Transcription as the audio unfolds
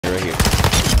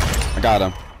got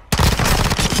him.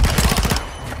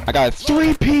 I got a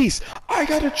 3-piece. I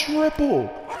got a triple.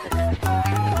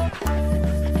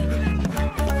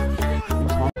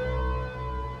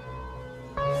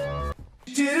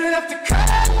 Didn't have to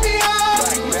cut me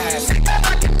off.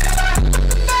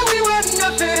 We were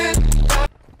nothing.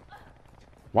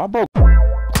 Why bro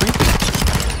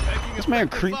creeping? This man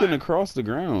creeping across the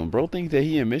ground. Bro thinks that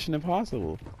he in Mission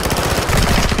Impossible.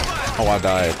 Oh, I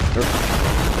died. There's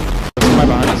somebody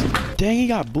behind us. Dang, he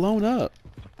got blown up.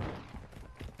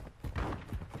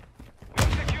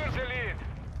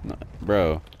 No,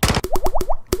 bro.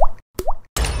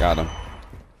 Got him.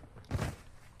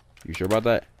 You sure about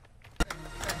that?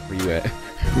 Where you at?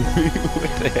 What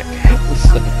the heck? What's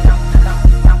up?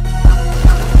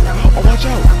 Oh, watch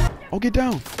out! Oh, get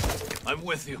down! I'm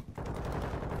with you.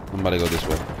 I'm about to go this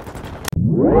way.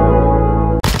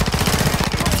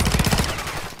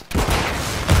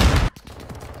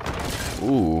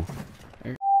 Ooh.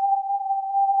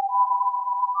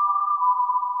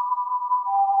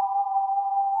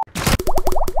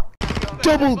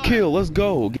 Double kill, let's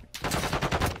go.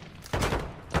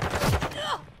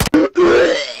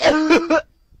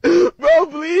 Bro,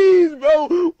 please, bro.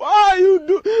 Why are you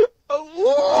do?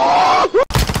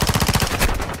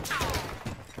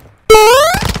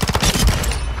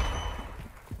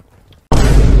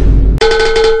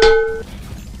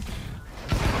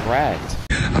 Cracked.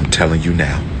 I'm telling you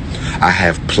now, I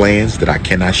have plans that I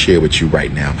cannot share with you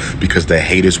right now because the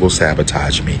haters will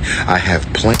sabotage me. I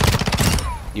have plans.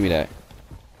 Give me that.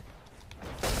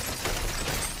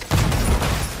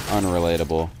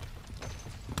 Unrelatable.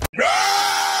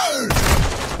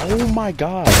 Oh my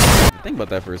god. Think about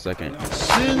that for a second. I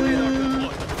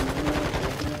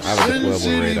have a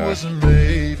deployable radar.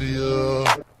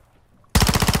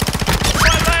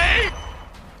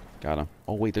 Got him.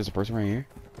 Oh wait, there's a person right here.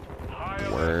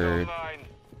 Word.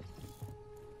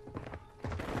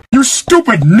 You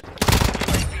stupid.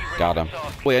 Got him.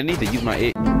 Wait, I need to use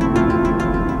my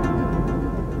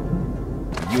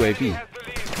UAV.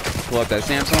 Pull up that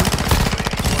Samsung.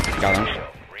 Got him.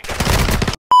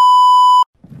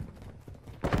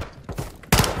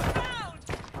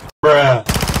 Bruh.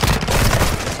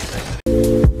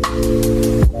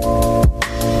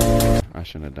 I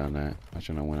shouldn't have done that. I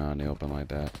shouldn't have went out in the open like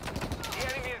that.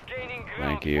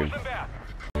 Thank you.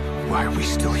 Why are we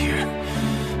still here?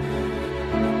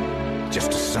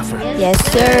 Just to suffer? Yes,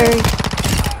 sir.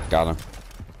 Got him.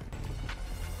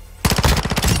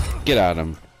 Get at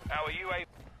him.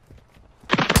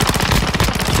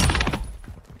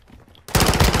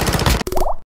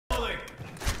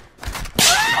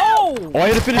 Oh, I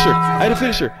had a finisher. I had a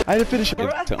finisher. I had a finisher.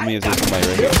 Tell me, is there somebody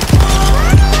right here?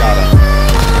 Got him.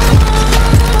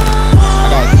 I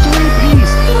got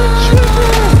 3-piece.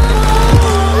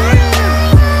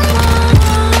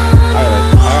 I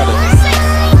got it.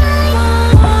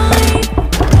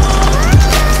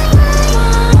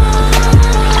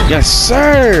 Yes,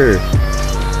 sir.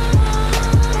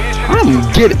 I'm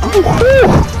getting. Oh, whew,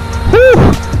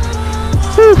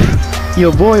 whew, whew.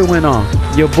 Your boy went off.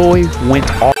 Your boy went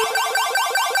off.